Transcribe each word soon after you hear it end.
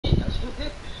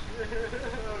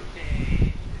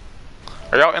Okay.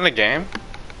 Are y'all in the game?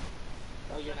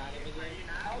 Oh, you're not in the game?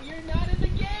 Oh, you're not in the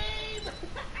game!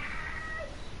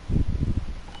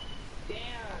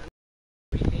 Damn.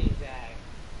 Everything, Zach.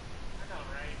 I know,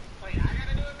 right? Wait, I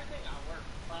gotta do everything? I'll work.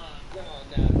 No,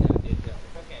 dude, no.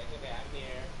 Okay, I'm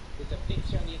here. There's a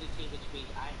fixture on the other team, which means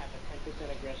I have a 10%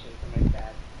 aggression for my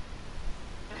stats.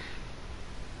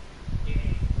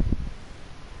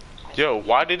 Yo,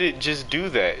 why did it just do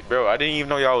that? Bro, I didn't even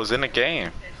know y'all was in the game.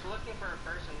 It's looking for a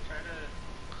person. Try to...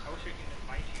 I wish we could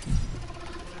invite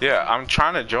you. Yeah, I'm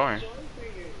trying to join. Join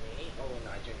through your name. Oh,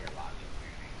 no, I joined your login through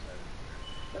your name. So.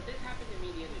 But this happened to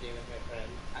me the other day with my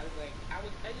friend. I was like,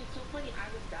 and it's so funny,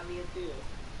 I was Dahlia too.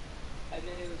 And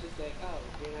then it was just like, oh,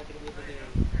 you're not going to be able to do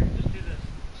it. Just do this.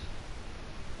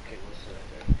 Okay, we'll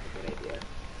surrender. Good idea.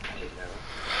 I should know.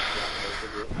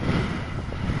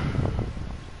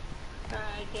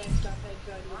 I can't stop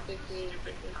headshot you 6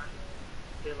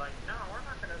 They're like, no, we're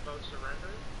not going to vote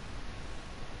surrender.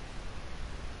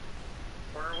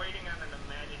 We're waiting on an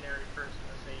imaginary person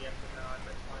to say yes or no at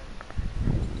this point.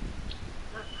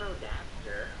 Not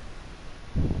pro-dapster.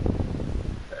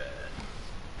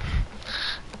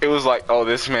 It was like, oh,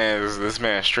 this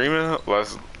man streaming.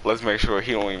 Let's make sure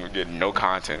he don't even get no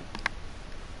content.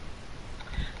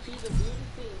 See, the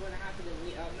weirdest thing when it happened to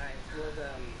me, oh nice, was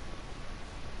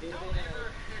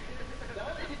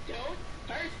don't,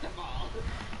 first of all.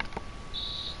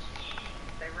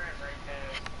 They ran right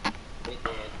past. They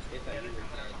did. It's like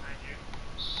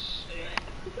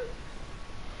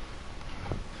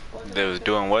you They was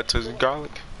doing what to the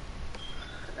garlic?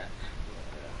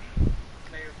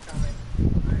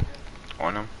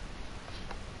 On him?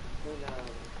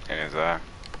 In his eye.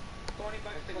 $20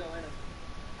 to go in him.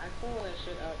 I pull that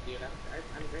shit up, dude.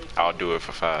 I'm great. I'll do it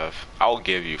for $5. I'll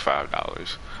give you $5. I'll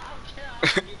give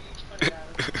you $20.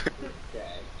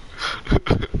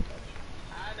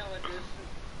 I know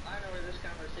where this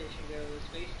conversation goes.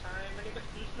 FaceTime, anybody?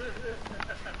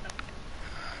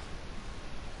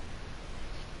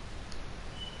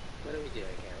 What are we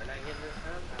doing here? We're not getting this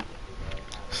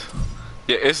done?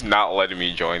 Yeah, it's not letting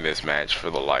me join this match for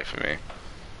the life of me.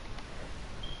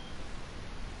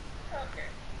 Okay.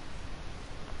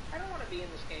 I don't want to be in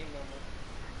this game no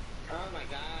more. Oh my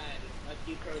god. Like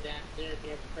you pro dapster, you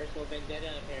have a personal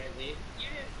vendetta apparently.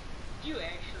 Did you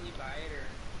actually buy it or?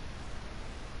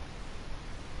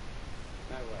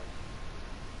 Buy what?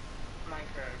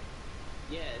 Minecraft.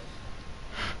 Yes.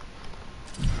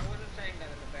 I wasn't saying that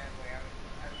in a bad way.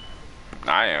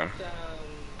 I am.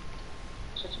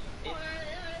 It's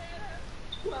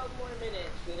 12 more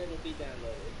minutes, then it'll be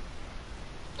downloaded.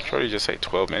 Shorty just say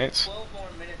 12 minutes? 12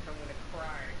 more minutes, I'm gonna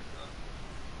cry.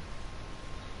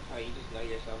 Oh, you just know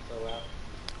yourself so well.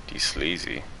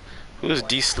 D-Sleazy. Who's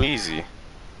D-Sleazy?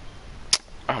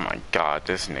 Oh my god,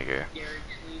 this nigga.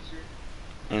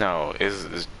 No,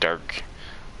 it's Dirk.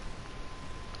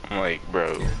 I'm like,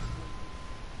 bro.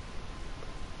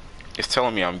 It's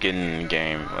telling me I'm getting in the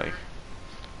game, like,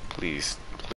 please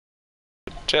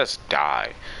just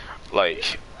die.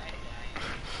 Like,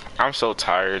 I'm so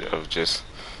tired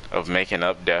of making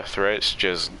up death threats.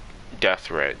 Just death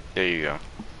threat. There you go.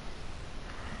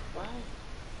 What?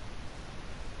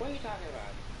 What are you talking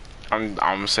about?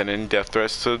 I'm sending death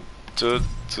threats to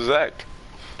Zach,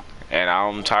 and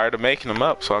I'm tired of making them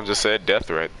up. So I just said death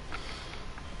threat.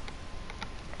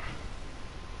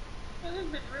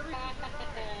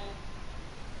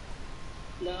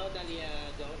 No, Dahlia,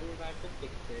 don't revive the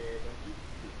fixer.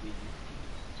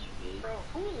 Bro,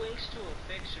 who links to a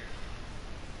fixer?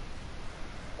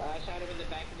 I shot him in the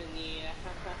back of the knee.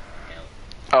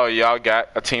 Oh, y'all got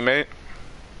a teammate?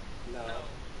 No.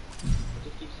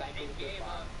 Just keep cycling to the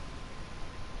bottom.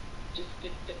 Just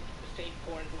the same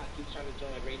corn block keeps trying to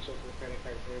join Rachel for credit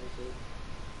card services.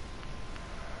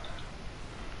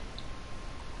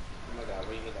 Oh my god, what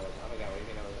do you mean that was? Oh my god, what do you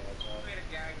mean that was? We had a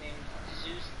guy named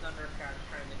Zeus Thundercat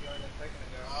trying to join a second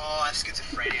ago. Oh, I have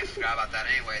schizophrenia. I forgot about that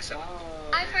anyway. So.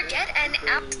 I forget an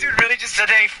app. Dude, really just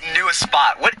today knew a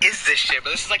spot. What is this shit?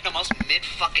 But this is like the most mid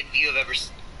fucking view I've ever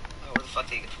seen. Oh, where the fuck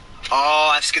did he go?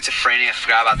 Oh, I have schizophrenia. I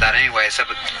forgot about that anyway. So.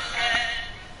 What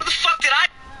the fuck did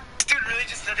I? Dude, really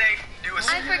just today knew a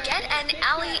spot. I forget an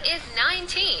alley is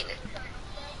 19.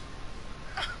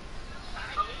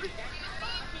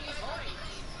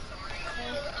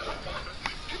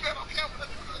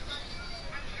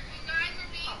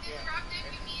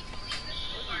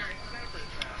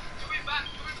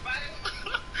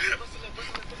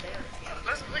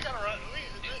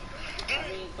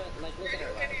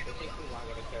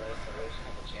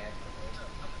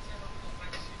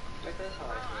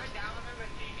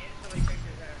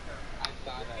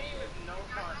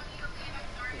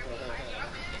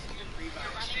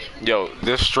 Yo,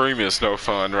 this stream is no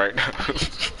fun right now.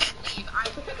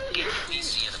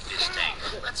 PC in a fish tank.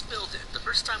 Let's build it. The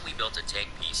first time we built a tank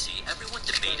PC, everyone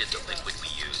debated the liquid we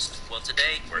used. Well,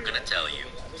 today, we're gonna tell you.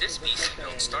 This PC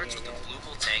build starts with a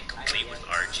blueable tank complete with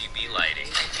RGB lighting.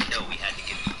 And you know we had to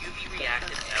get the UV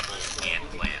reactive pebbles and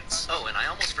plants. Oh, and I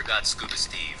almost forgot Scuba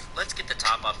Steve. Let's get the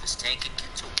top off this tank and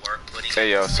get to work putting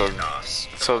Hey yo, standoffs.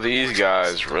 so these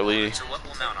guys really. So what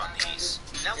we'll mount on these?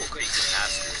 Now we'll create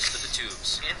capacitors for the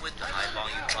tubes, and with the high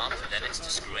volume pump, then it's to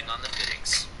screwing on the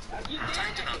fittings.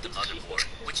 Time to mount the motherboard,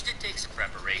 which did take some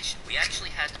preparation. We actually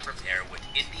had to prepare with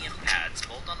indium pads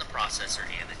both on the processor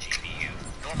and the GPU.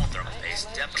 Normal thermal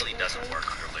paste definitely doesn't work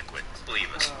under liquid.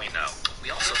 Believe us, we know. We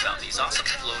also found these awesome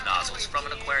flow nozzles from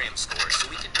an aquarium store so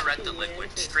we can direct the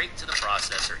liquid straight to the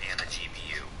processor and the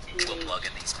GPU. We'll plug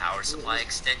in these power supply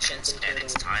extensions, and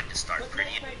it's time to start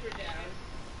prettying.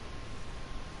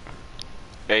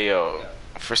 Hey yo,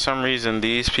 for some reason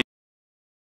these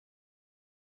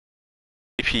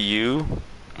CPU,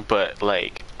 but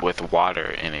like with water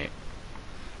in it,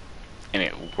 and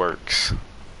it works.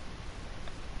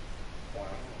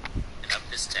 Up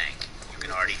this tank. You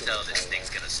can already tell this thing's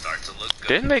gonna start to look good.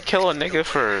 Didn't they kill a nigga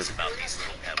for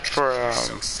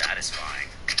so satisfying.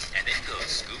 And it goes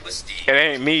Scuba Steve. It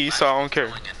ain't me, so I don't care.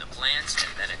 Going in the plants,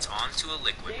 and then it's on to a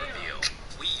liquid reveal.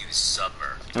 We use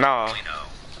Submer. Nah,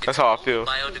 that's how I feel.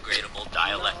 Biodegradable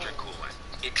dielectric coolant.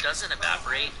 It doesn't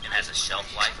evaporate and has a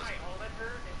shelf life of.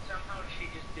 Somehow she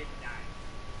just didn't die.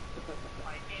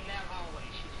 Like in that hallway,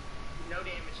 no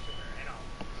damage to her at all.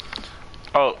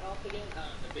 Oh. I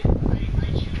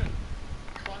shoot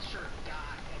a cluster of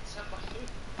dot at somebody,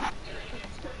 and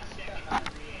it's 30 seconds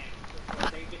to react before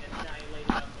they get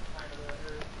annihilated up the side of the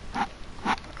earth.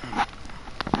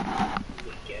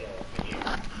 Get over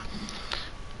here.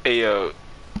 Hey yo,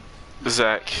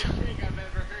 Zach.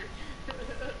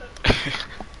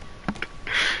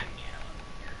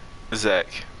 Zach,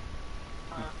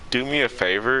 do me a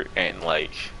favor and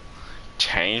like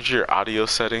change your audio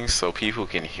settings so people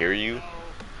can hear you,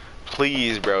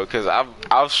 please, bro. Cause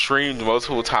I've streamed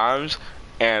multiple times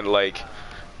and like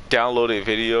downloaded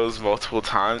videos multiple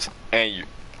times, and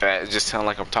it just sounds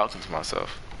like I'm talking to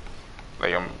myself.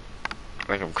 Like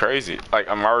I'm crazy. Like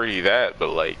I'm already that, but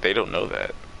like they don't know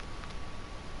that.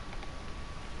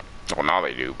 Well, now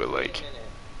they do, but like.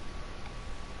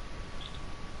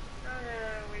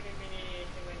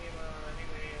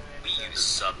 We use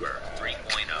Submer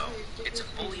 3.0. It's a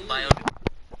fully bio.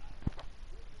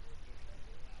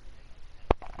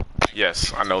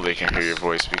 Yes, I know they can hear your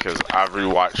voice because I've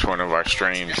rewatched one of our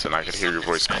streams and I could hear your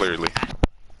voice clearly.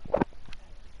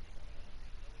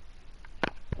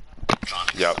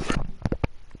 Yep.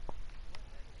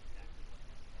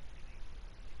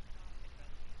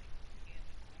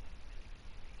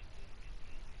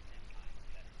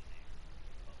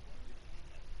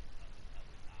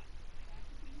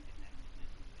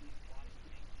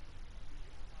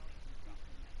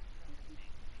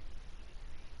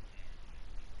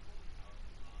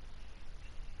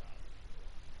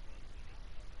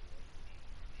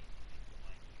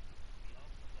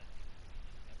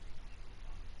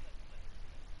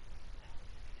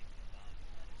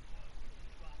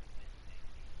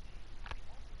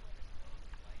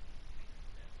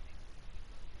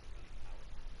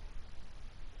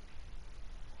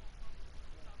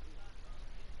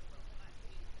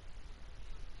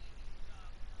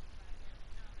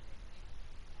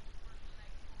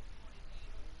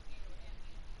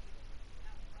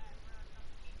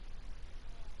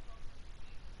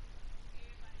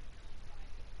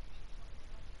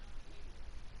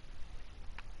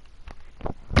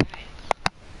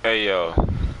 Hey yo.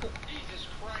 Jesus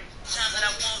Christ. Time that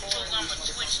I won't to, I'ma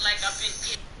twitch like I've been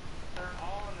getting. They're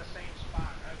all in the same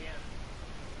spot again.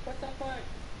 What the fuck?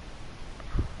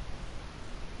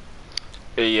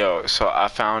 Hey yo, so I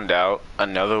found out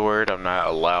another word I'm not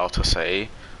allowed to say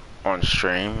on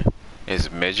stream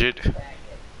is midget.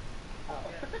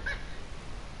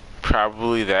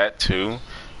 Probably that too.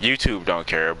 YouTube don't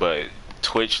care, but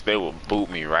Twitch, they will boot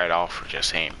me right off for just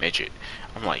saying midget.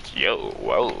 I'm like, yo,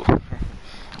 whoa.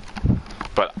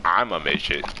 But I'm a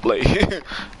midget. Like,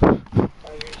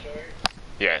 Are you sure?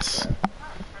 yes.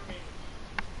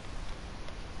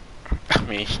 I I mean,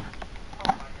 mean, oh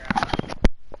my god.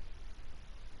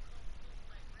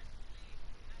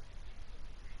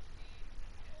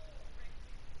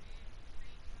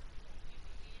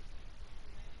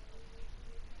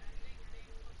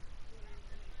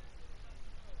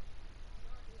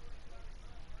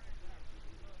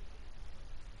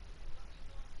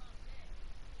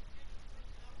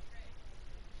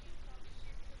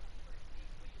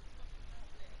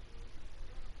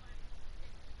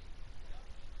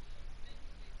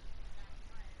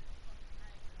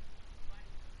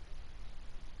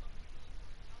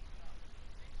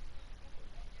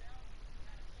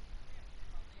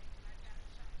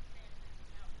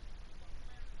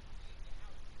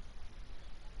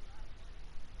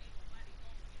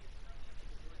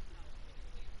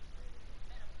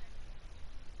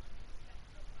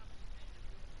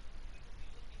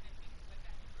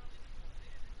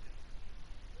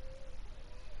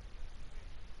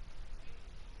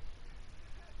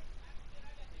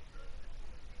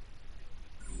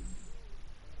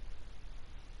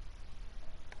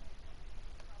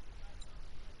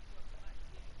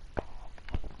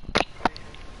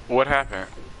 What happened?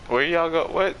 Where y'all go?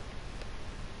 What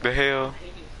the hell?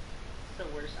 It's the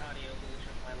worst audio glitch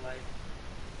of my life.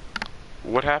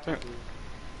 What happened?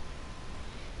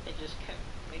 It just kept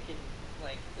making,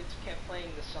 like, it kept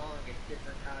playing the song at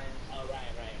different times. Oh, right,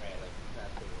 like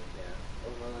that thing, yeah.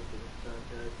 Oh, well, that didn't sound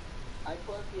good. I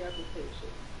closed the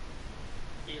application.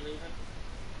 Are you leaving?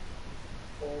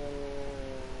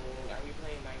 Are we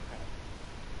playing Minecraft?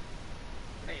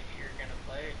 Maybe you're gonna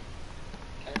play it.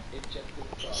 It just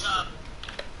installed.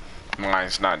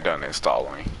 Mine's not done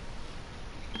installing.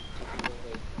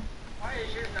 Why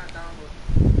is yours not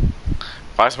downloaded?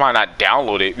 Why is mine not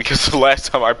downloaded? Because the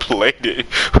last time I played it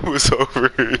was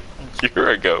over a year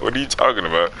ago. What are you talking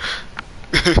about?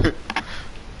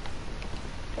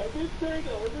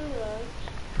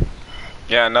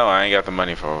 Yeah, no, I ain't got the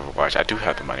money for Overwatch. I do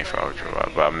have the money for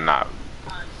Overwatch, but I'm not.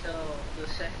 Until the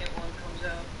second one comes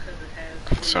out, because it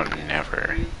has... So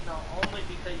never. No, only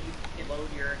because you can load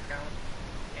your account,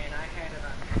 and I had it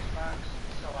on Xbox,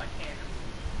 so I can't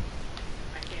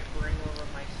bring over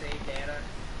my saved data.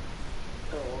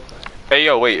 Oh, okay. Hey,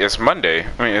 yo, wait, it's Monday.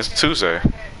 I mean, it's Tuesday.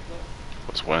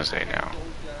 It's Wednesday now.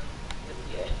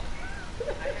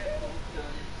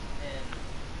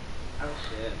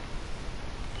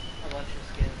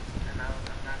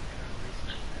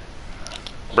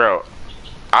 Bro,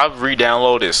 I've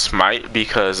re-downloaded Smite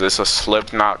because it's a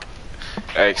Slipknot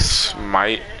X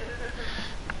Smite.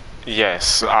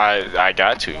 Yes, I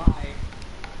got to.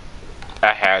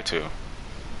 I had to.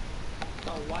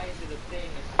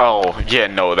 Oh, yeah,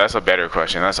 no, that's a better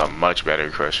question. That's a much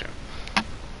better question.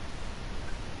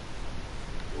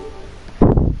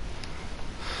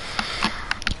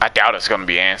 I doubt it's gonna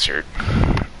be answered.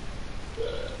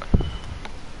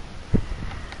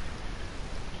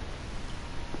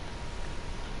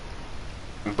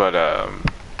 But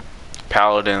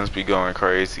Paladins be going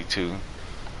crazy too.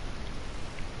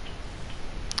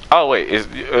 Oh wait,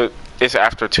 it's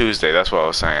after Tuesday. That's what I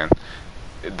was saying.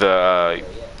 The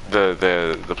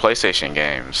PlayStation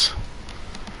games.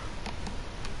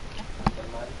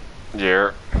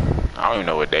 Yeah, I don't even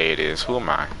know what day it is. Who am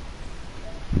I?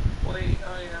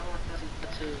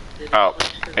 Oh,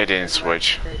 it didn't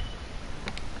switch.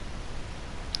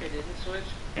 It didn't switch?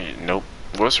 Nope.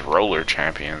 What's Roller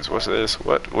Champions? What's this?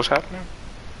 What's happening?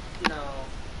 No.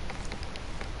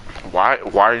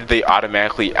 Why did they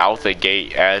automatically out the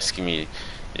gate asking me,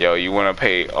 yo, you wanna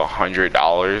pay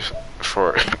 $100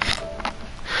 for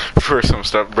for some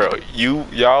stuff, bro?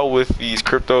 Y'all with these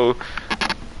crypto,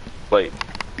 like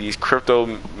these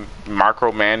crypto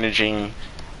micromanaging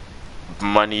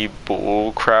money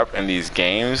bull crap in these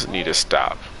games need to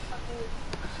stop.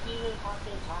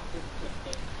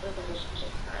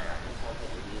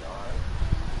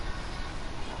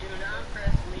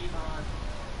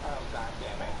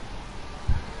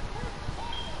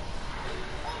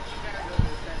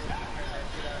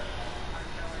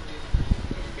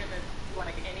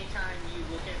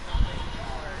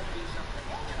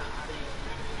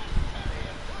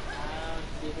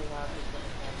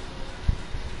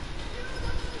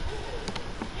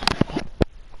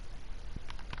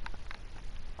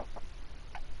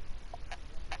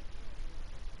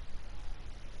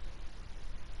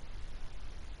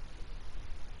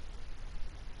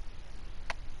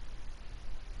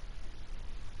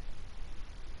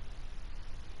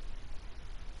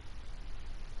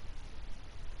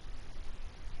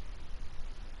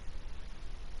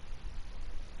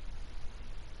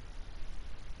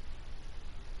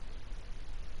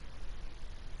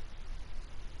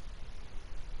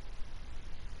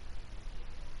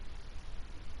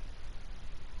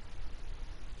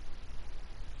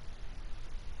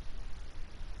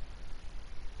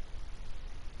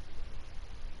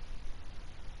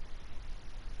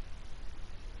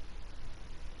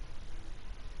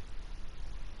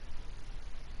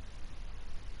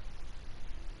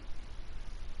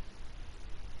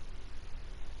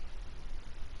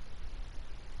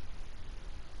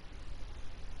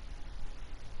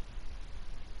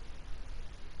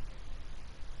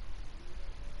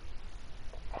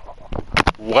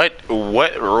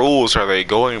 What rules are they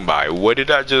going by? What did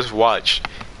I just watch?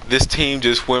 This team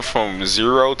just went from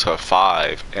 0 to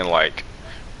 5 in like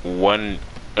one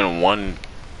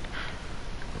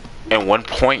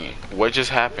point. What just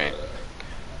happened?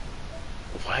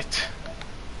 What?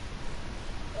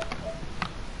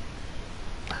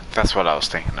 That's what I was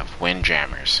thinking of.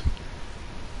 Windjammers.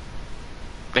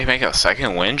 They make a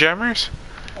second Windjammers?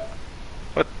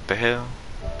 What the hell?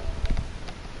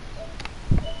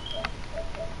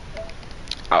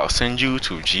 I'll send you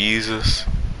to Jesus.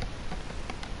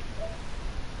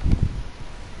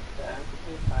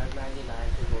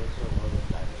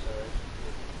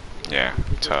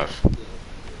 tough.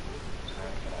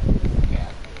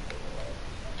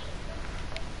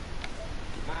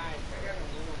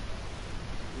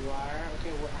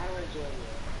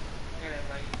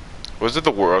 Was it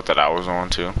the world that I was on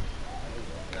too?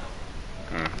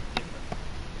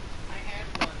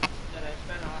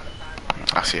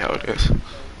 I see how it is.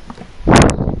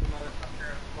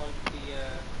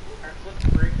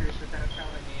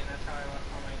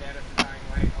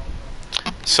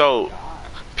 So,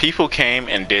 people came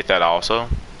and did that also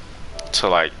to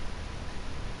like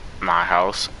my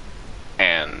house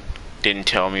and didn't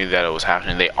tell me that it was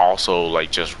happening. They also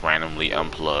like just randomly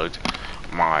unplugged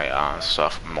my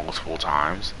stuff multiple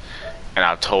times, and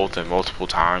I told them multiple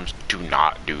times, do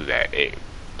not do that. It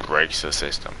breaks the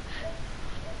system.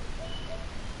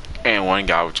 And one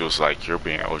guy was just like, you're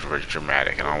being over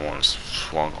dramatic, and I almost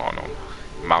swung on him.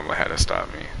 Mama had to stop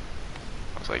me.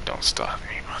 I was like, don't stop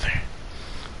me, mother.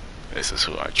 This is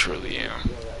who I truly am.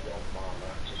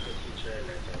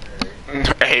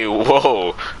 Hey,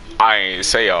 whoa. I ain't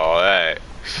say all that.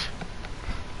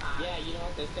 Yeah, you know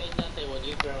what? They say nothing when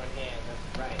you throw in hands.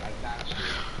 That's right. I got you.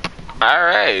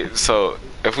 Alright, so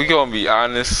if we gonna be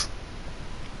honest,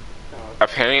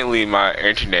 apparently my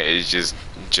internet is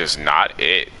just not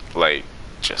it. Like,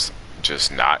 just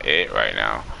not it right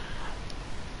now.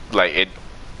 Like,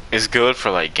 it's good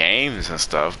for like games and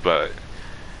stuff, but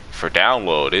for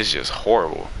download, it's just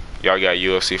horrible. Y'all got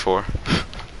UFC 4? UFC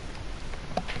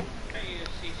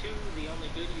 2, the only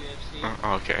good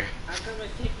UFC. Okay. How come it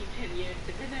took you 10 years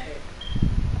to connect?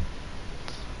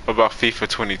 What about FIFA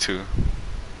 22? I did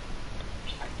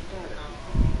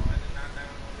not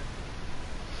download it.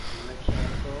 I'm gonna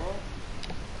cancel,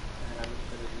 and I'm just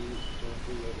gonna use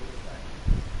the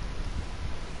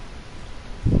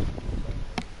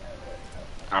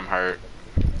I'm hurt.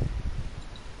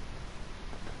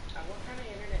 what kind of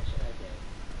internet should I get?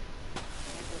 I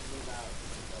have to move out.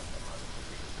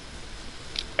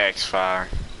 X5.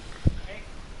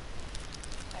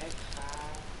 X5?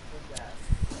 What's that?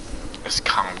 It's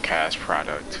Comcast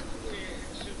product.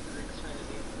 Super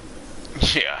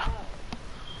exciting. Yeah.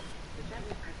 Is that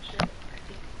what I should? I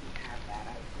think we have that. I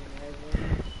think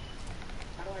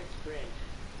how do I sprint?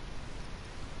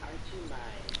 R2 mine.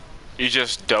 You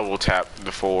just double tap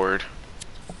the forward.